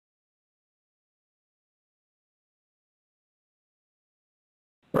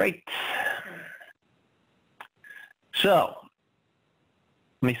Right. So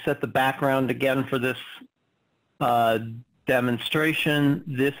let me set the background again for this demonstration.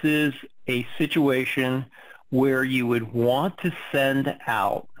 This is a situation where you would want to send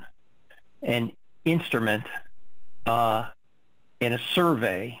out an instrument in a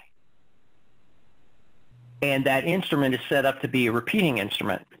survey, and that instrument is set up to be a repeating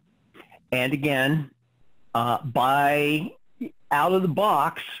instrument. And again, by out of the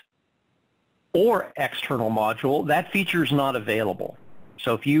box or external module, that feature is not available.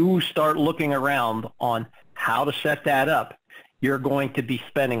 So if you start looking around on how to set that up, you're going to be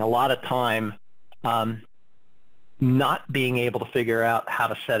spending a lot of time not being able to figure out how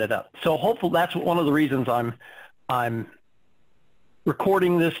to set it up. So hopefully that's one of the reasons I'm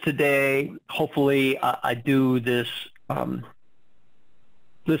recording this today. Hopefully I do this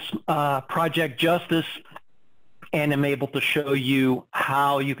project justice and am able to show you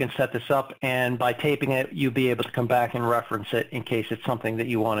how you can set this up, and by taping it you'll be able to come back and reference it in case it's something that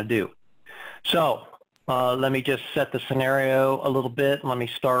you want to do. So let me just set the scenario a little bit. Let me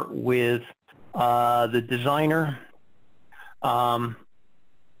start with the designer. I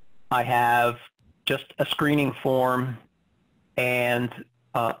have just a screening form and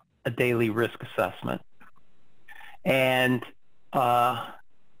a daily risk assessment. And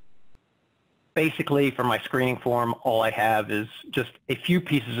basically for my screening form, all I have is just a few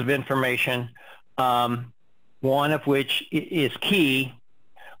pieces of information, one of which is key.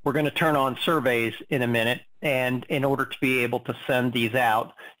 We're going to turn on surveys in a minute, and in order to be able to send these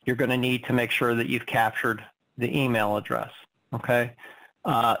out, you're going to need to make sure that you've captured the email address. Okay.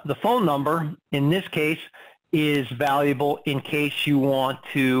 The phone number in this case is valuable in case you want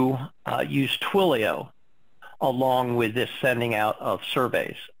to use Twilio along with this sending out of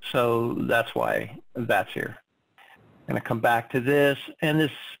surveys. So that's why that's here. I'm going to come back to this, and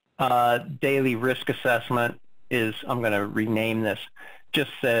this daily risk assessment is, I'm going to rename this,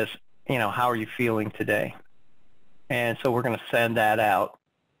 just says, you know, how are you feeling today? And so we're going to send that out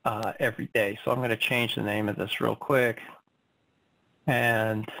every day. So I'm going to change the name of this real quick.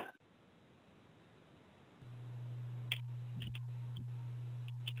 And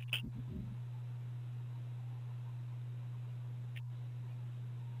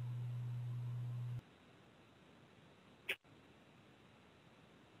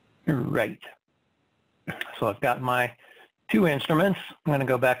right. So I've got my two instruments. I'm going to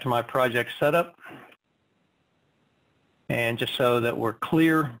go back to my project setup. And just so that we're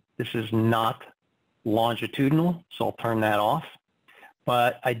clear, this is not longitudinal, so I'll turn that off.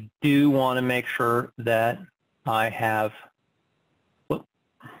 But I do want to make sure that I have,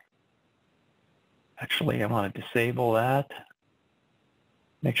 actually I want to disable that.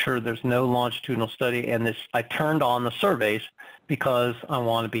 Make sure there's no longitudinal study, and this, I turned on the surveys because I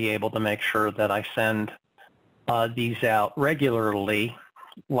want to be able to make sure that I send these out regularly,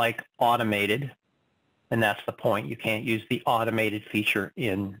 like automated, and that's the point. You can't use the automated feature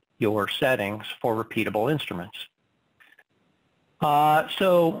in your settings for repeatable instruments.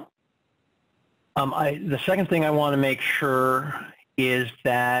 The second thing I want to make sure is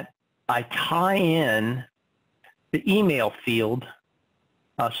that I tie in the email field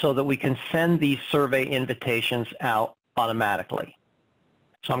so that we can send these survey invitations out automatically.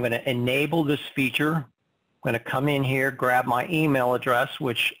 So I'm going to enable this feature. I'm going to come in here, grab my email address,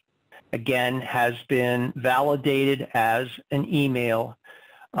 which again has been validated as an email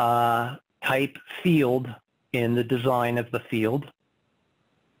type field in the design of the field.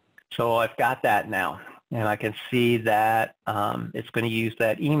 So I've got that now, and I can see that it's going to use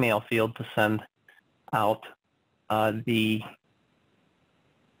that email field to send out the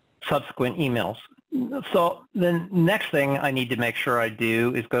subsequent emails. So the next thing I need to make sure I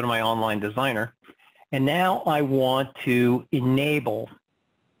do is go to my online designer, and now I want to enable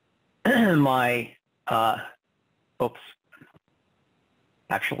my, oops,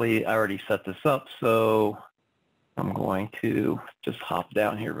 actually I already set this up, so I'm going to just hop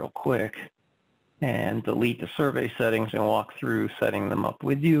down here real quick and delete the survey settings and walk through setting them up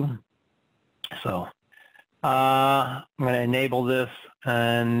with you. So I'm going to enable this,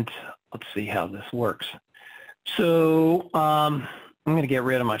 and let's see how this works. So I'm going to get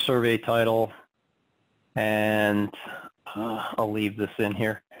rid of my survey title, and I'll leave this in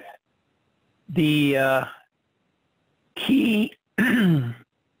here. The key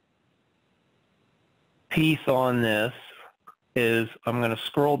piece on this is I'm going to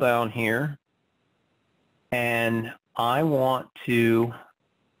scroll down here, and I want to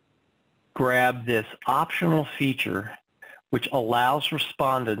grab this optional feature which allows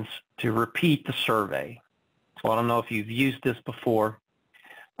respondents to repeat the survey. So I don't know if you've used this before,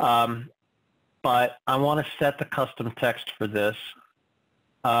 But I want to set the custom text for this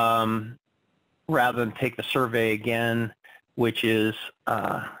rather than take the survey again, which is,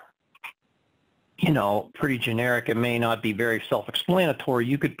 you know, pretty generic. It may not be very self-explanatory.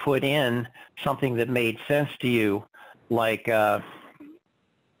 You could put in something that made sense to you, like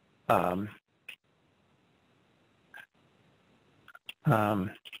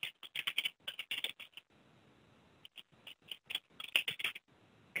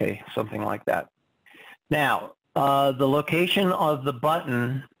okay, something like that. Now, the location of the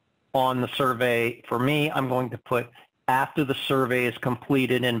button on the survey, for me, I'm going to put after the survey is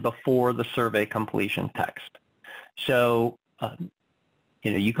completed and before the survey completion text. So,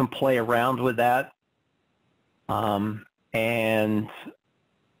 you know, you can play around with that. And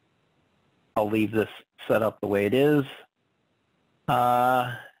I'll leave this set up the way it is.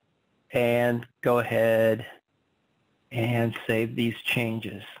 And go ahead and save these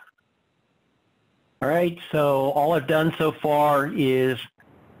changes. All right, so all I've done so far is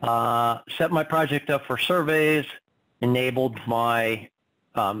set my project up for surveys, enabled my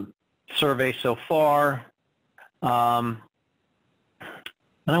survey so far. And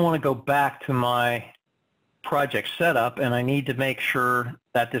I want to go back to my project setup, and I need to make sure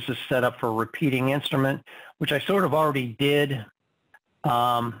that this is set up for a repeating instrument, which I sort of already did.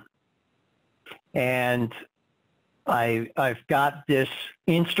 And I've got this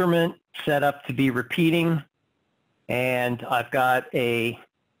instrument set up to be repeating, and I've got a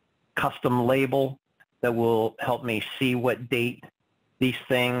custom label that will help me see what date these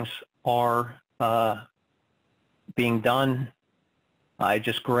things are being done. I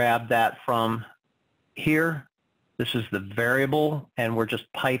just grabbed that from here. This is the variable, and we're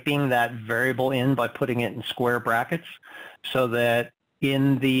just piping that variable in by putting it in square brackets so that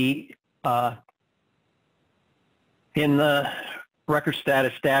in the record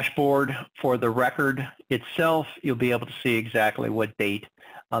status dashboard for the record itself, you'll be able to see exactly what date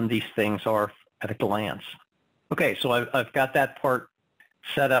these things are at a glance. Okay, so I've got that part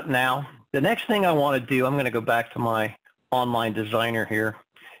set up now. The next thing I want to do, I'm going to go back to my online designer here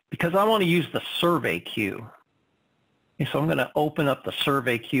because I want to use the survey queue. Okay, so I'm going to open up the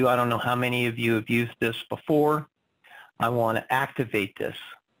survey queue. I don't know how many of you have used this before. I want to activate this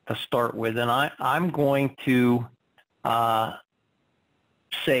to start with, and I'm going to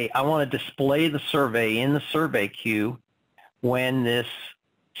say I want to display the survey in the survey queue when this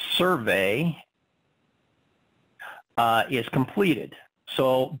survey is completed.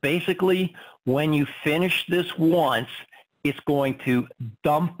 So basically, when you finish this once, it's going to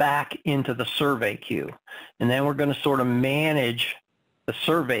dump back into the survey queue. And then we're going to sort of manage the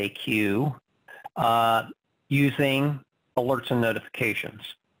survey queue using alerts and notifications.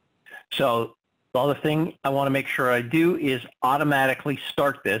 So the other thing I want to make sure I do is automatically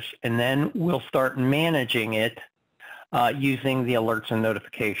start this, and then we'll start managing it using the alerts and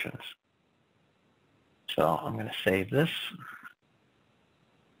notifications. So I'm going to save this.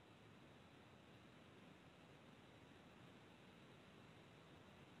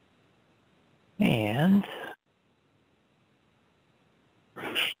 And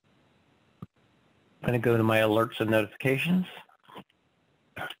I'm going to go to my alerts and notifications,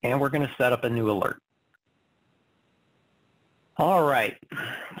 and we're going to set up a new alert. All right,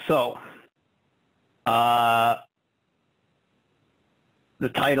 so the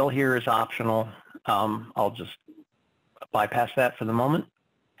title here is optional. I'll just bypass that for the moment.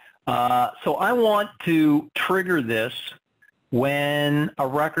 So I want to trigger this when a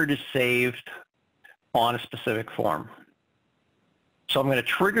record is saved on a specific form. So I'm going to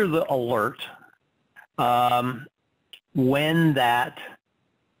trigger the alert when that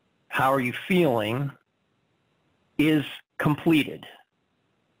 "how are you feeling" is completed.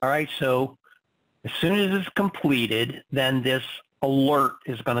 All right, so as soon as it's completed, then this alert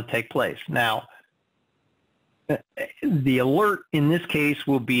is going to take place. Now, the alert in this case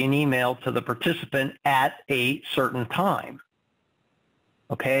will be an email to the participant at a certain time.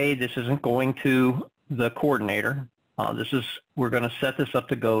 Okay, this isn't going to the coordinator. We're going to set this up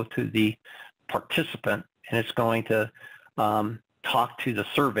to go to the participant, and it's going to talk to the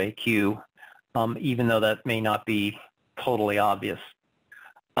survey queue, even though that may not be totally obvious.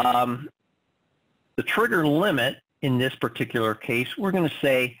 The trigger limit in this particular case, we're going to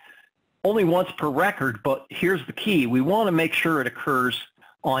say only once per record, but here's the key. We want to make sure it occurs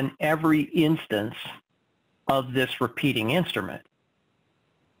on every instance of this repeating instrument.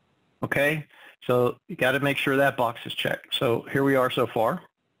 Okay, so you got to make sure that box is checked. So here we are so far.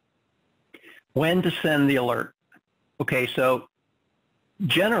 When to send the alert. Okay, so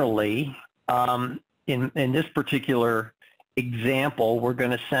generally, in this particular example, we're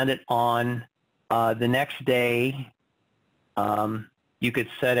going to send it on the next day. You could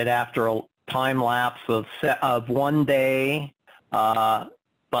set it after a time lapse of 1 day, but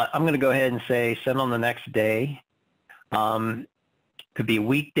I'm going to go ahead and say send on the next day. Could be a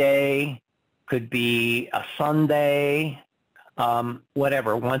weekday, could be a Sunday,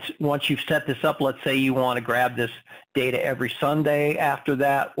 whatever. Once you've set this up, let's say you want to grab this data every Sunday after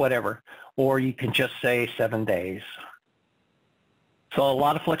that, whatever. Or you can just say 7 days. So a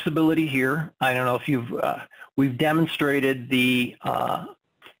lot of flexibility here. I don't know if we've demonstrated the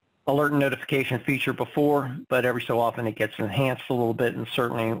alert and notification feature before, but every so often it gets enhanced a little bit and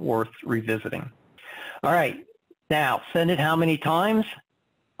certainly worth revisiting. All right, now send it how many times?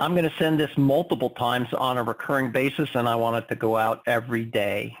 I'm going to send this multiple times on a recurring basis, and I want it to go out every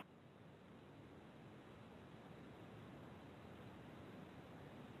day.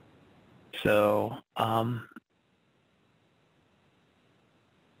 So I'm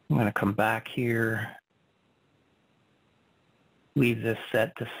going to come back here, leave this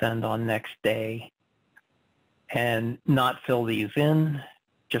set to send on next day, and not fill these in.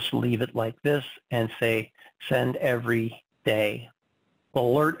 Just leave it like this and say send every day.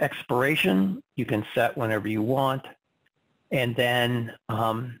 Alert expiration, you can set whenever you want. And then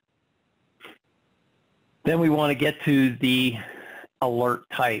we want to get to the alert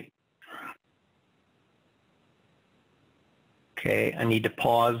type. Okay, I need to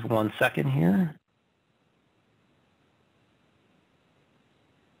pause 1 second here.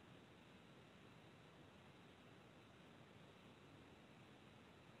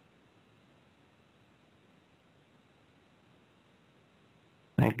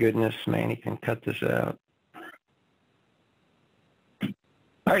 Thank goodness Manny can cut this out.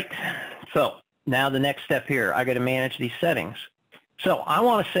 All right, so now the next step here, I got to manage these settings. So I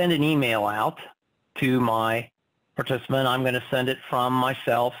want to send an email out to my participant. I'm going to send it from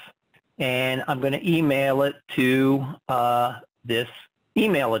myself, and I'm going to email it to this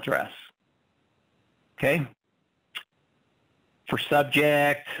email address. Okay. For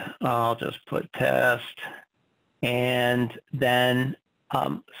subject, I'll just put test, and then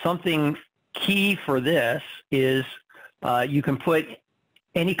something key for this is you can put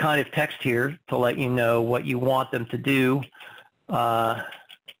any kind of text here to let you know what you want them to do.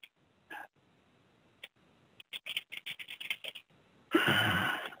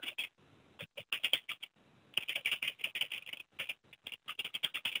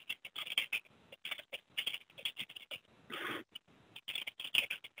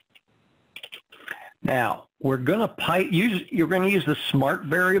 Now we're going to you're going to use the smart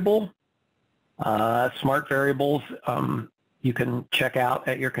variable. Smart variables you can check out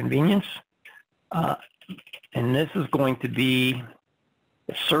at your convenience, and this is going to be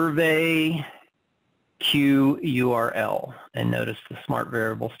survey Q URL, and notice the smart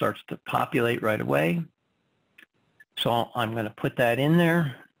variable starts to populate right away. So I'm going to put that in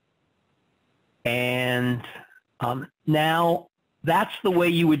there, and now that's the way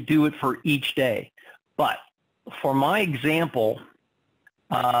you would do it for each day. But for my example,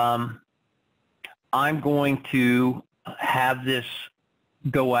 I'm going to have this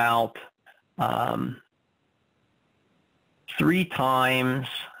go out 3 times,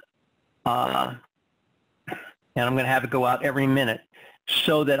 and I'm going to have it go out every minute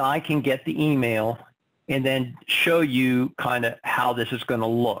so that I can get the email and then show you kind of how this is going to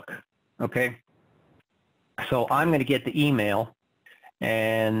look. Okay? So I'm going to get the email,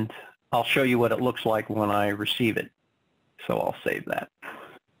 and I'll show you what it looks like when I receive it. So I'll save that.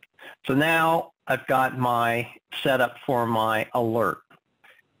 So now I've got my setup for my alert.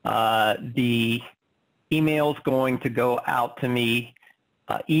 The email is going to go out to me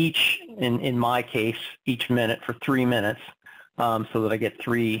each, in my case, each minute for 3 minutes, so that I get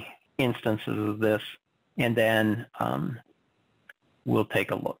 3 instances of this, and then we'll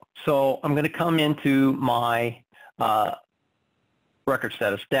take a look. So I'm going to come into my record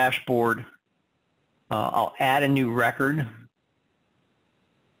status dashboard. I'll add a new record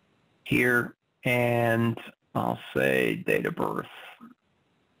here, and I'll say date of birth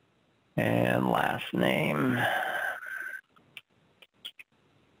and last name.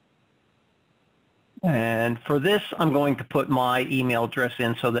 And for this, I'm going to put my email address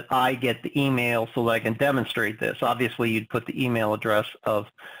in so that I get the email so that I can demonstrate this. Obviously, you'd put the email address of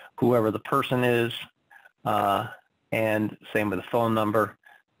whoever the person is, and same with the phone number.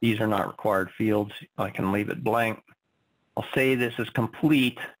 These are not required fields. I can leave it blank. I'll say this is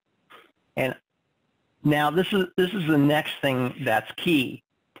complete. And now this is the next thing that's key.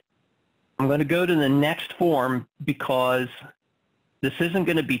 I'm going to go to the next form because this isn't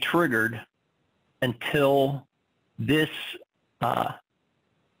going to be triggered until this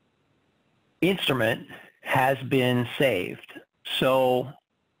instrument has been saved. So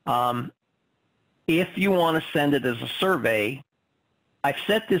if you want to send it as a survey, I've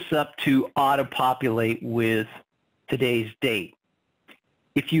set this up to auto-populate with today's date.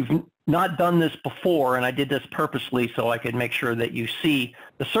 If you've not done this before, and I did this purposely so I could make sure that you see,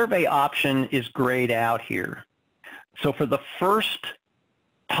 the survey option is grayed out here. So for the first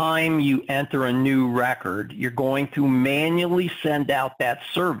time you enter a new record, you're going to manually send out that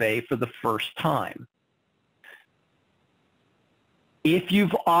survey for the first time. If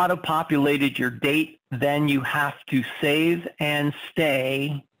you've auto-populated your date, then you have to save and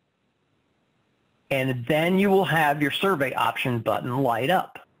stay, and then you will have your survey option button light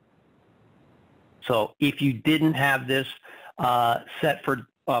up. So if you didn't have this set for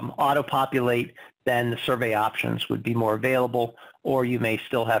auto-populate, then the survey options would be more available, or you may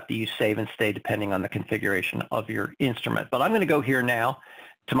still have to use save and stay depending on the configuration of your instrument. But I'm going to go here now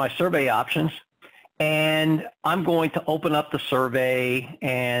to my survey options, and I'm going to open up the survey,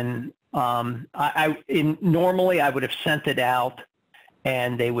 and normally I would have sent it out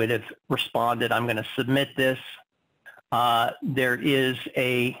and they would have responded. I'm going to submit this. There is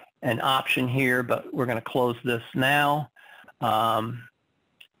an option here, but we're going to close this now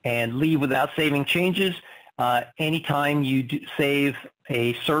and leave without saving changes. Anytime you save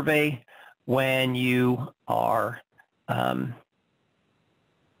a survey, when you are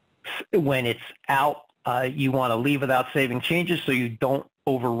when it's out, you want to leave without saving changes so you don't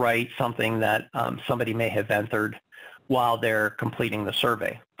overwrite something that somebody may have entered while they're completing the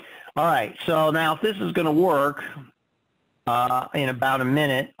survey. All right, so now if this is going to work, in about a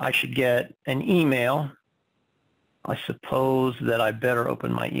minute, I should get an email. I suppose that I better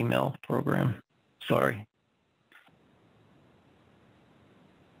open my email program. Sorry.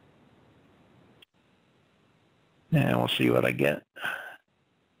 And we'll see what I get.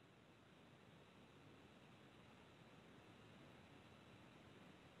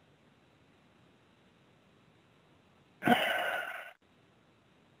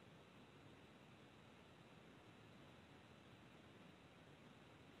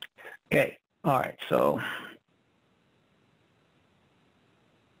 Okay, all right, so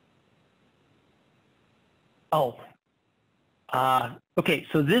okay,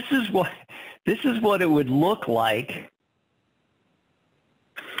 so this is what it would look like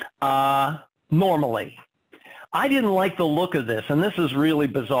normally. I didn't like the look of this, and this is really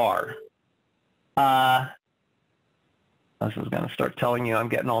bizarre. This is going to start telling you I'm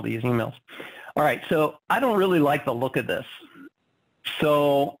getting all these emails. All right, so I don't really like the look of this.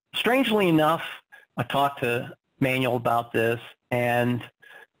 So strangely enough, I talked to Manuel about this and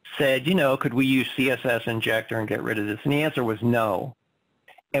said, you know, could we use CSS injector and get rid of this? And the answer was no.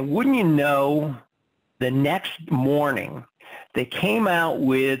 And wouldn't you know, the next morning, they came out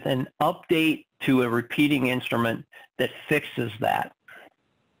with an update to a repeating instrument that fixes that.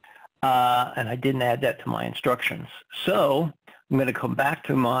 And I didn't add that to my instructions. So I'm going to come back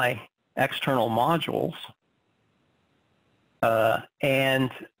to my external modules.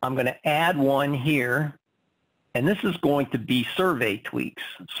 And I'm going to add one here, and this is going to be survey tweaks,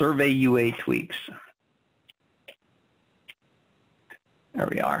 survey UA tweaks. There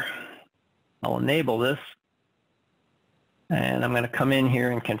we are. I'll enable this, and I'm going to come in here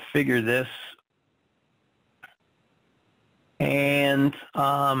and configure this, and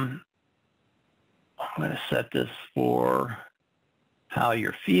I'm going to set this for how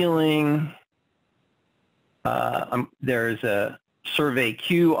you're feeling. There's a survey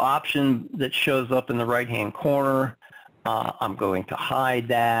queue option that shows up in the right-hand corner. I'm going to hide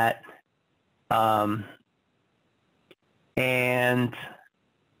that. And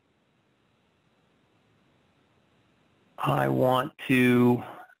I want to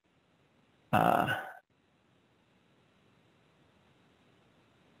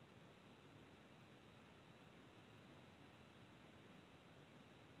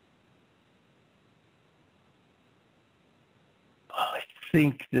I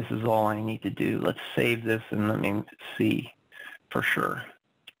think this is all I need to do. Let's save this and let me see for sure.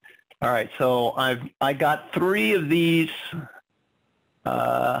 All right, so I got 3 of these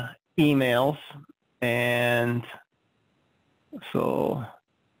emails, and so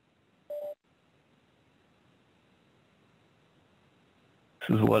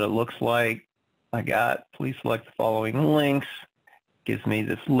this is what it looks like. I got, please select the following links. Gives me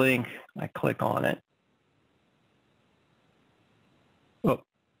this link. I click on it. Oh,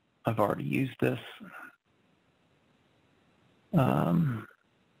 I've already used this. I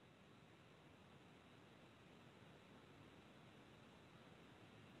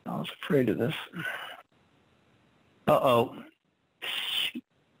was afraid of this. Uh-oh.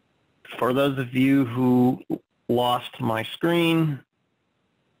 for those of you who lost my screen,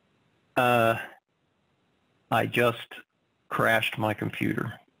 I just crashed my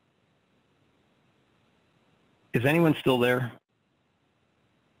computer. Is anyone still there?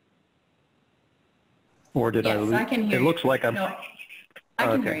 Or did I lose? Yes, I can hear you. It looks like I'm... No, I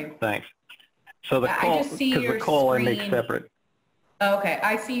can hear you. Thanks. So the Yeah, call, I just see because your the call I make screen. separate. Okay,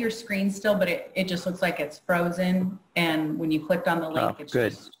 I see your screen still, but it just looks like it's frozen. And when you clicked on the link, it's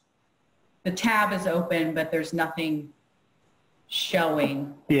good. just, the tab is open, but there's nothing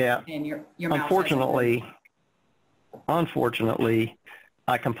showing. Yeah. And your mouse Unfortunately,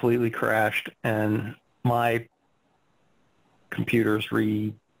 I completely crashed and my computer's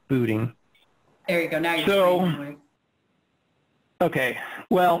rebooting. There you go. Now you're okay.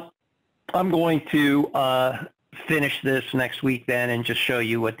 Well, I'm going to finish this next week then and just show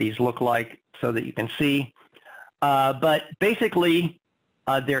you what these look like so that you can see. But basically,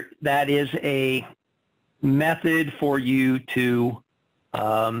 that is a method for you to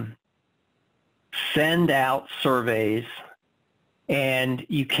send out surveys, and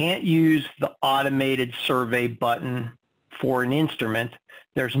you can't use the automated survey button for an instrument.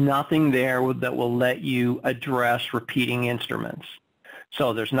 There's nothing there that will let you address repeating instruments.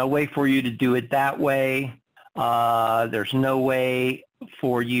 So there's no way for you to do it that way. There's no way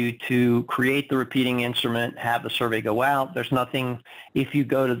for you to create the repeating instrument, have the survey go out. There's nothing, if you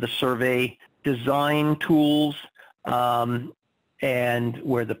go to the survey design tools and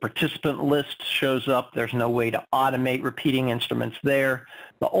where the participant list shows up, there's no way to automate repeating instruments there.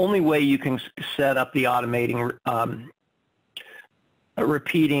 The only way you can set up the automating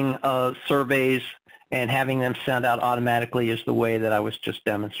repeating surveys and having them sent out automatically is the way that I was just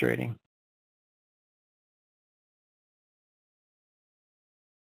demonstrating.